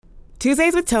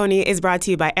Tuesdays with Tony is brought to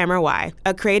you by MRY,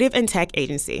 a creative and tech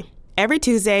agency. Every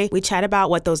Tuesday, we chat about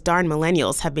what those darn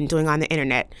millennials have been doing on the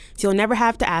internet, so you'll never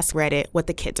have to ask Reddit what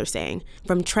the kids are saying.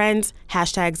 From trends,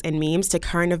 hashtags, and memes to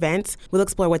current events, we'll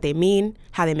explore what they mean,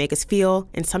 how they make us feel,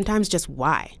 and sometimes just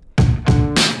why.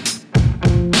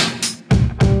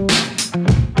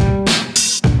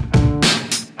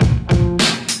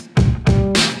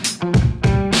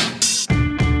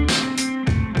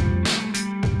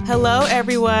 Hello,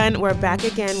 everyone. We're back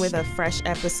again with a fresh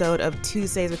episode of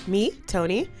Tuesdays with me,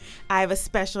 Tony. I have a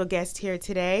special guest here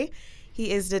today.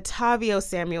 He is Detavio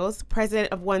Samuels,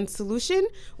 president of One Solution,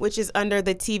 which is under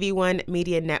the TV One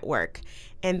Media Network.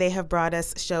 And they have brought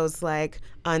us shows like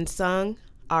Unsung,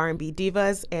 R&B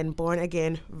Divas, and Born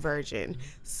Again Virgin.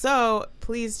 So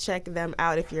please check them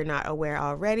out if you're not aware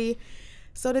already.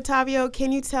 So Detavio,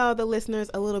 can you tell the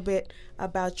listeners a little bit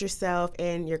about yourself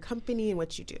and your company and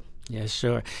what you do? Yeah,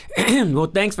 sure. Well,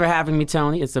 thanks for having me,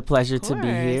 Tony. It's a pleasure to be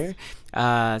here.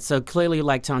 So clearly,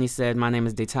 like Tony said, my name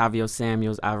is Detavio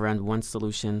Samuels. I run One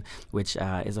Solution, which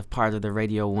is a part of the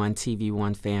Radio One, TV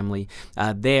One family.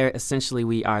 There, essentially,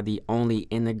 we are the only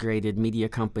integrated media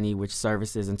company which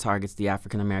services and targets the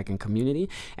African-American community.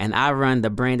 And I run the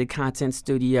branded content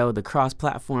studio, the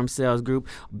cross-platform sales group,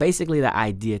 basically the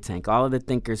idea tank, all of the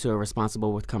thinkers who are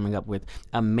responsible with coming up with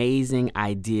amazing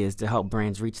ideas to help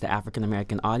brands reach the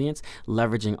African-American audience,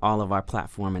 leveraging all of our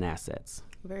platform and assets.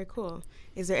 Very cool.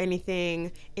 Is there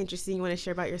anything interesting you want to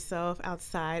share about yourself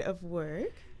outside of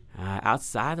work?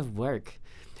 Outside of work?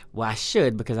 Well, I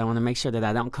should, because I want to make sure that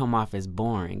I don't come off as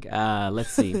boring.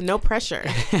 Let's see. No pressure.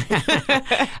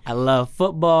 I love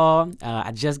football.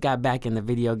 I just got back into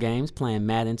video games, playing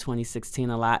Madden 2016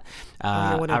 a lot.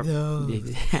 You're one of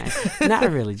those.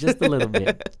 Not really, just a little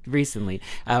bit recently.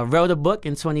 Wrote a book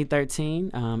in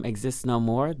 2013, Exists No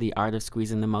More, The Art of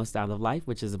Squeezing the Most Out of Life,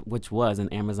 which was an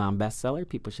Amazon bestseller.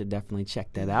 People should definitely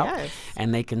check that out. Yes.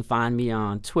 And they can find me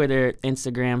on Twitter,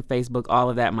 Instagram, Facebook, all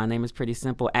of that. My name is pretty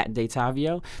simple,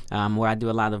 @Detavio. Where I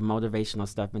do a lot of motivational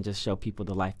stuff and just show people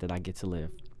the life that I get to live.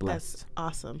 Blessed. That's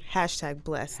awesome. Hashtag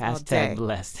blessed. Hashtag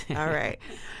blessed. All right.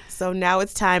 So now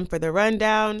it's time for the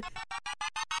rundown.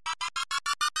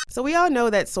 So we all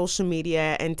know that social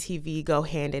media and TV go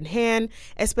hand in hand,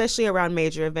 especially around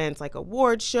major events like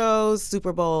award shows,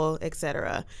 Super Bowl,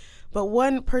 etc. But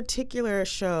one particular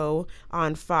show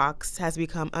on Fox has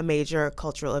become a major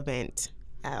cultural event,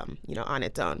 on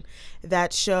its own.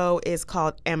 That show is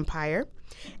called Empire.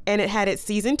 And it had its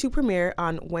season 2 premiere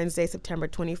on Wednesday, September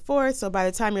 24th. So by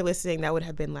the time you're listening, that would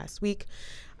have been last week.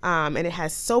 And it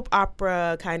has soap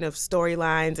opera kind of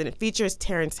storylines, and it features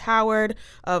Terrence Howard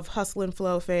of Hustle and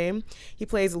Flow fame. He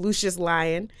plays Lucius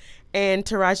Lyon, and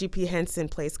Taraji P. Henson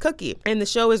plays Cookie. And the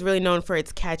show is really known for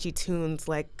its catchy tunes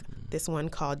like this one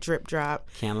called Drip Drop.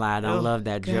 Can't lie, I don't love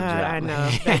that Drip Drop. I know,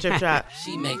 that Drip Drop.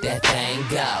 She make that thing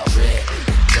go. Drip,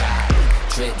 drop,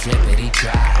 drip, drippity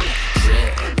drop,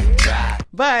 drip, drop.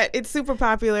 But it's super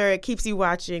popular. It keeps you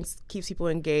watching, keeps people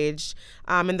engaged.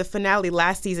 And the finale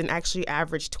last season actually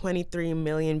averaged 23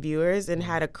 million viewers and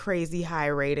had a crazy high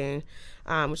rating,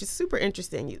 which is super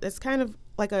interesting. It's kind of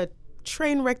like a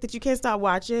train wreck that you can't stop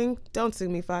watching. Don't sue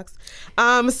me, Fox.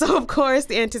 So, of course,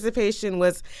 the anticipation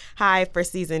was high for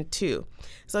season 2.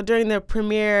 So during the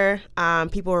premiere,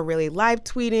 people were really live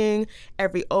tweeting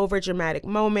every over-dramatic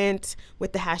moment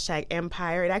with the hashtag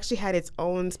Empire. It actually had its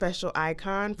own special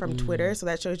icon from Twitter, so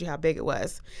that shows you how big it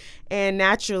was. And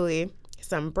naturally,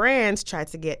 some brands tried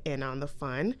to get in on the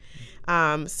fun.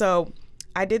 So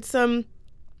I did some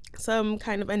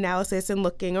kind of analysis and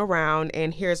looking around,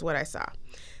 and here's what I saw.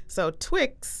 So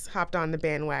Twix hopped on the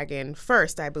bandwagon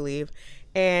first, I believe,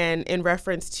 and in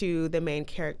reference to the main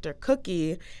character,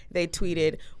 Cookie, they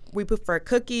tweeted, "We prefer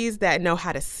cookies that know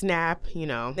how to snap."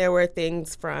 There were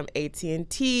things from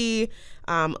AT&T,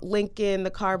 Lincoln, the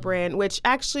car brand, which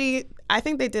actually I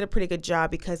think they did a pretty good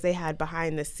job because they had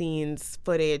behind-the-scenes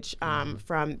footage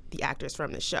from the actors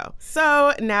from the show.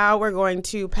 So now we're going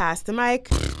to pass the mic.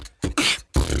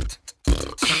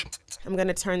 I'm going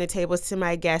to turn the tables to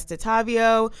my guest,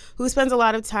 Detavio, who spends a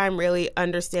lot of time really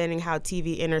understanding how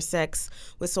TV intersects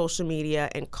with social media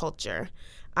and culture.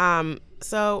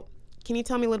 So can you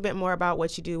tell me a little bit more about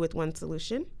what you do with One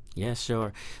Solution? Yeah,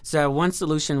 sure. So One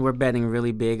Solution, we're betting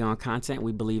really big on content.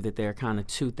 We believe that there are kind of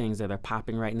two things that are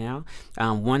popping right now.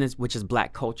 One is, which is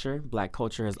Black culture. Black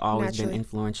culture has always been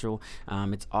influential.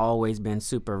 It's always been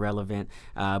super relevant.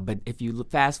 But if you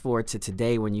fast forward to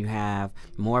today, when you have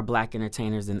more Black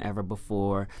entertainers than ever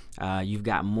before, you've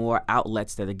got more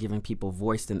outlets that are giving people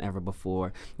voice than ever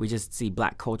before. We just see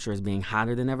Black culture as being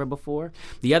hotter than ever before.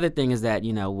 The other thing is that,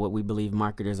 what we believe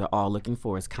marketers are all looking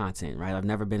for is content, right? I've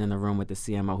never been in a room with the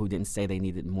CMO who didn't say they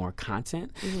needed more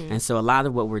content. And so a lot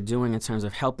of what we're doing in terms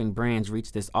of helping brands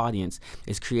reach this audience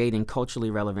is creating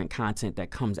culturally relevant content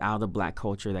that comes out of Black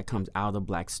culture, that comes out of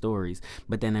Black stories,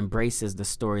 but then embraces the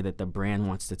story that the brand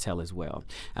wants to tell as well.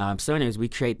 So anyways, we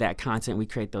create that content, we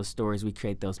create those stories, we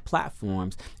create those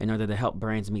platforms in order to help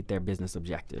brands meet their business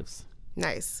objectives.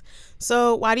 Nice.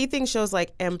 So why do you think shows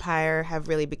like Empire have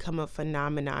really become a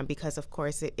phenomenon? Because, of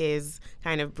course, it is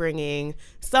kind of bringing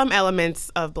some elements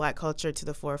of Black culture to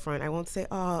the forefront. I won't say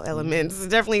all elements.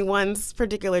 Definitely one's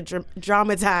particular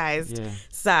dramatized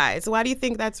side. So why do you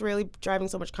think that's really driving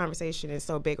so much conversation and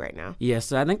so big right now? Yeah,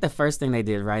 so I think the first thing they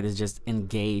did right is just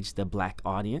engage the Black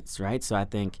audience, right? So I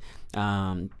think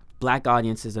Black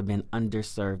audiences have been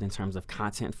underserved in terms of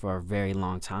content for a very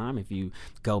long time. If you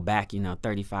go back,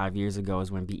 35 years ago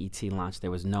is when BET launched.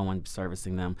 There was no one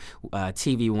servicing them.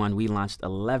 TV One, we launched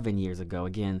 11 years ago.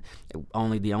 Again,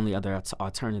 the only other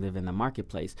alternative in the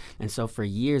marketplace. And so for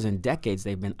years and decades,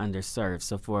 they've been underserved.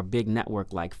 So for a big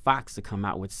network like Fox to come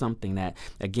out with something that,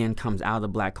 again, comes out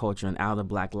of Black culture and out of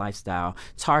Black lifestyle,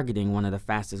 targeting one of the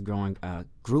fastest growing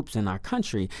groups in our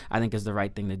country, I think is the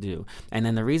right thing to do. And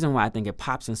then the reason why I think it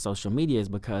pops in social media is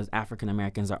because African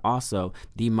Americans are also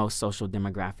the most social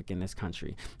demographic in this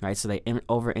country, right? So they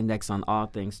over-index on all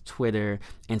things Twitter,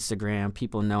 Instagram.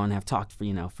 People know and have talked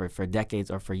for decades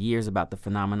or for years about the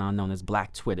phenomenon known as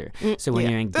Black Twitter. So when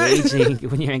you're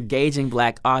engaging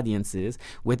Black audiences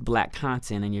with Black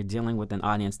content, and you're dealing with an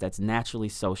audience that's naturally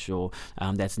social,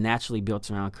 that's naturally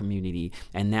built around community,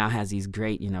 and now has these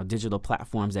great digital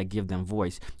platforms that give them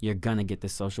voice, you're gonna get the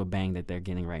social bang that they're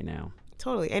getting right now.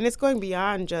 Totally. And it's going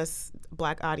beyond just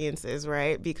Black audiences,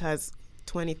 right? Because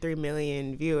 23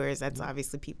 million viewers, that's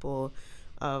obviously people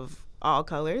of all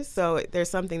colors. So there's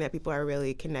something that people are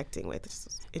really connecting with.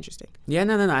 It's interesting. Yeah,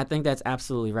 no. I think that's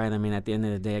absolutely right. I mean, at the end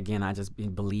of the day, again, I just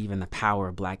believe in the power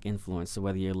of Black influence. So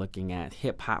whether you're looking at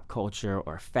hip hop culture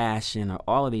or fashion or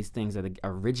all of these things that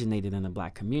originated in the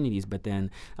Black communities, but then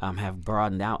have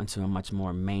broadened out into a much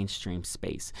more mainstream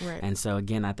space. Right. And so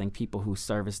again, I think people who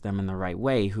service them in the right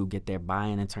way, who get their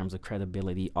buy-in in terms of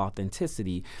credibility,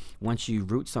 authenticity, once you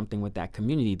root something with that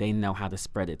community, they know how to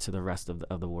spread it to the rest of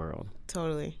the world.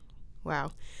 Totally.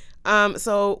 Wow.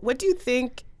 So what do you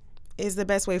think is the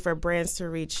best way for brands to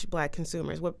reach Black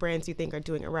consumers? What brands do you think are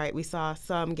doing it right? We saw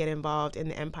some get involved in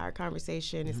the Empire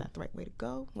conversation. Is that the right way to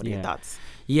go? What are your thoughts?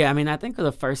 Yeah, I mean, I think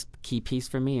the first key piece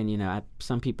for me, and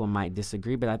some people might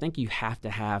disagree, but I think you have to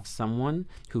have someone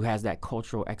who has that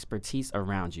cultural expertise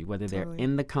around you, whether they're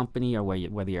in the company or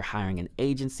whether you're hiring an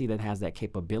agency that has that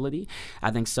capability. I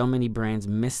think so many brands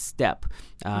misstep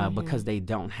because they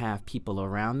don't have people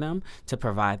around them to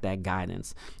provide that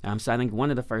guidance. So I think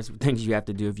one of the first things you have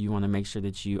to do if you want to make sure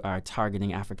that you are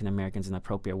targeting African Americans in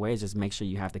appropriate ways, just make sure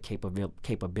you have the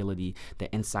capability,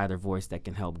 the insider voice that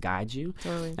can help guide you.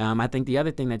 Totally. I think the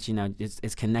other thing that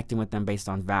is connecting with them based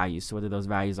on values. So whether those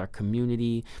values are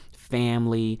community,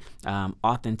 family,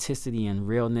 authenticity, and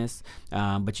realness,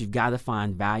 but you've got to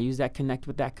find values that connect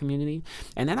with that community.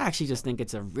 And then I actually just think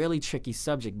it's a really tricky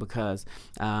subject because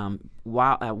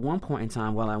while at one point in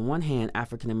time, on one hand,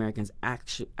 African Americans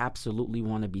absolutely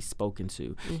want to be spoken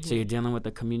to. So you're dealing with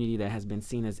a community that has been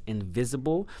seen as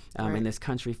invisible in this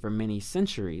country for many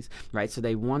centuries, right? So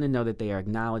they want to know that they are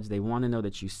acknowledged. They want to know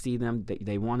that you see them.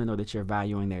 They want to know that you're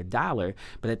valuing their dollar.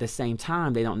 But at the same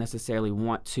time, they don't necessarily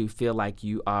want to feel like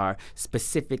you are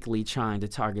specifically trying to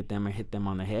target them or hit them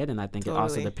on the head. And I think it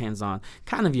also depends on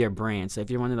kind of your brand. So if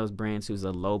you're one of those brands who's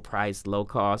a low price, low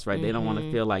cost, right? They don't want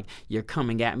to feel like you're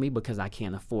coming at me because I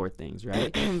can't afford things,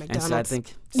 right? And so I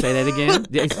think, say that again.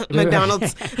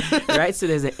 McDonald's. Right? So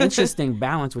there's an interesting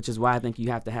balance, which is why I think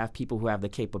you have to have people who have the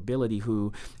capability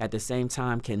who at the same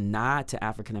time can nod to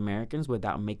African Americans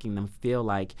without making them feel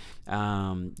like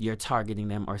you're targeting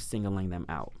them or singling them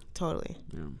out. Totally.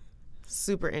 Yeah.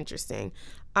 Super interesting.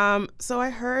 So I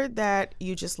heard that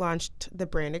you just launched the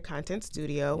branded content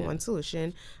studio, One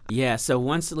Solution. Yeah, so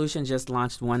One Solution just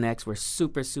launched 1X. We're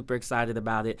super, super excited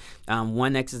about it.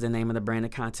 1X is the name of the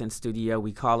branded content studio.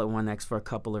 We call it 1X for a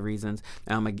couple of reasons.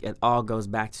 It all goes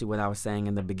back to what I was saying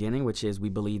in the beginning, which is we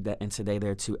believe that, and today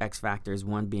there are two X factors,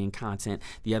 one being content,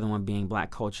 the other one being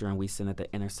Black culture, and we sit at the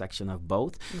intersection of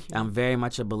both. I'm very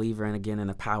much a believer, and again, in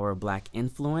the power of Black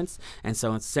influence. And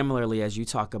so similarly, as you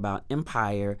talk about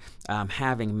Empire,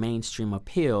 having having mainstream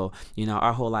appeal. You know,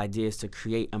 our whole idea is to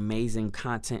create amazing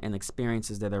content and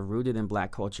experiences that are rooted in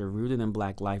Black culture, rooted in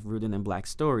Black life, rooted in Black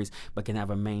stories, but can have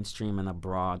a mainstream and a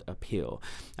broad appeal.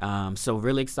 So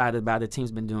really excited about it. The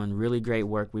team's been doing really great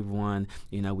work. We've won,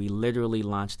 you know, we literally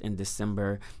launched in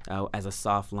December as a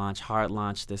soft launch, hard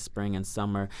launch this spring and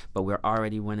summer, but we're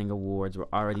already winning awards. We're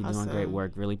already doing great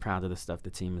work. Really proud of the stuff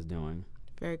the team is doing.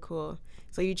 Very cool.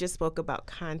 So you just spoke about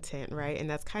content, right? And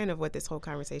that's kind of what this whole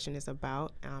conversation is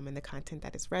about, and the content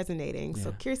that is resonating. Yeah.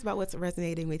 So curious about what's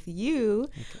resonating with you.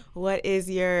 Okay. What is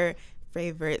your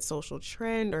favorite social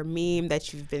trend or meme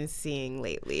that you've been seeing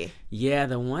lately? Yeah,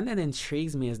 the one that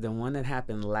intrigues me is the one that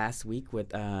happened last week with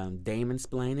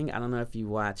Damon-splaining. I don't know if you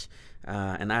watch,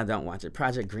 and I don't watch it,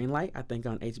 Project Greenlight, I think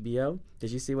on HBO. Did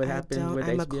you see what happened with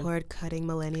HBO? I'm a cord-cutting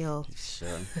millennial.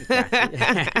 Sure.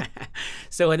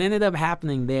 So what ended up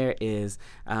happening there is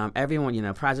everyone, you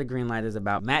know, Project Greenlight is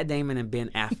about Matt Damon and Ben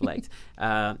Affleck,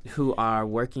 who are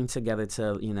working together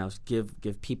to, you know, give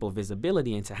people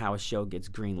visibility into how a show gets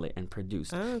greenlit and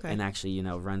produced and actually, you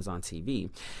know, runs on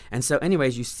TV. And so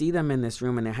anyways, you see them in this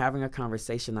room and they're having a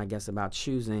conversation, I guess, about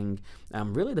choosing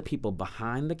really the people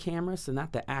behind the camera, so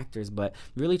not the actors, but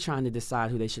really trying to decide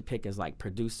who they should pick as like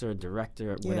producer, director,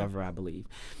 whatever, I believe.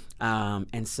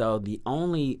 And so the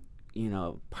only, you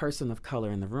know, person of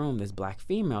color in the room, this Black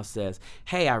female, says,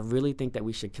 hey, I really think that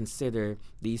we should consider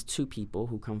these two people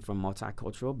who come from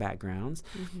multicultural backgrounds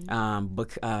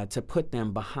to put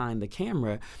them behind the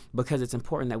camera because it's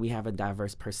important that we have a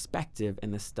diverse perspective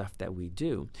in the stuff that we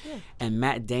do. Yeah. And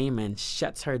Matt Damon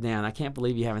shuts her down. I can't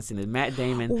believe you haven't seen it. Matt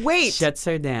Damon shuts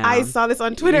her down. I saw this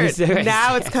on Twitter.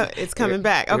 Now it's coming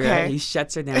back. Okay. Right? He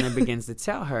shuts her down and begins to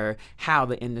tell her how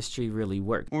the industry really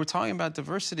works. When we're talking about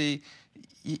diversity,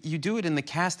 you do it in the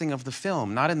casting of the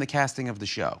film, not in the casting of the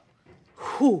show.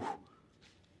 Whew.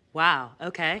 Wow,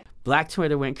 okay. Black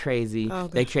Twitter went crazy.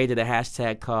 They created a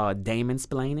hashtag called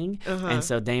Damon-splaining. And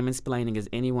so Damon-splaining is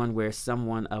anyone where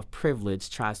someone of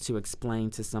privilege tries to explain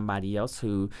to somebody else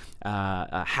who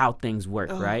how things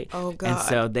work, right? Oh, God. And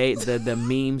so the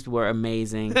memes were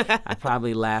amazing. I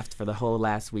probably laughed for the whole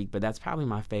last week, but that's probably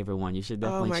my favorite one. You should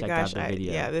definitely check out the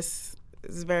video. This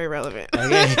is very relevant.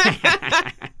 Okay.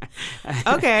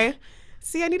 Okay.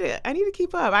 See, I need to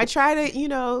keep up. I try to, you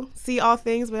know, see all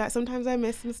things, but sometimes I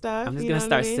miss some stuff. I'm just going to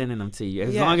start sending them to you.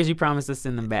 As long as you promise to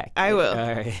send them back. I will.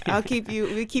 All right.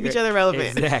 We keep each other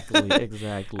relevant.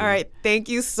 Exactly. All right. Thank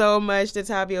you so much,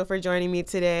 Datavio, for joining me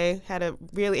today. Had a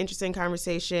really interesting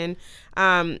conversation.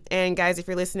 And guys, if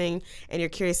you're listening and you're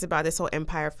curious about this whole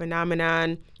Empire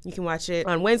phenomenon, you can watch it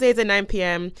on Wednesdays at 9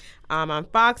 p.m. On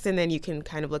Fox, and then you can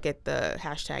kind of look at the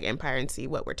hashtag Empire and see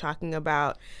what we're talking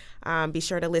about. Be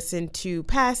sure to listen to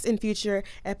past and future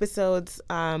episodes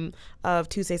of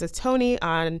Tuesdays with Tony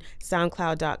on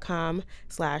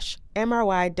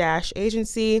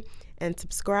SoundCloud.com/MRY-agency and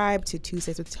subscribe to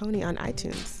Tuesdays with Tony on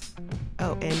iTunes.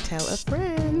 Oh, and tell a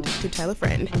friend to tell a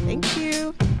friend. Thank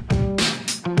you.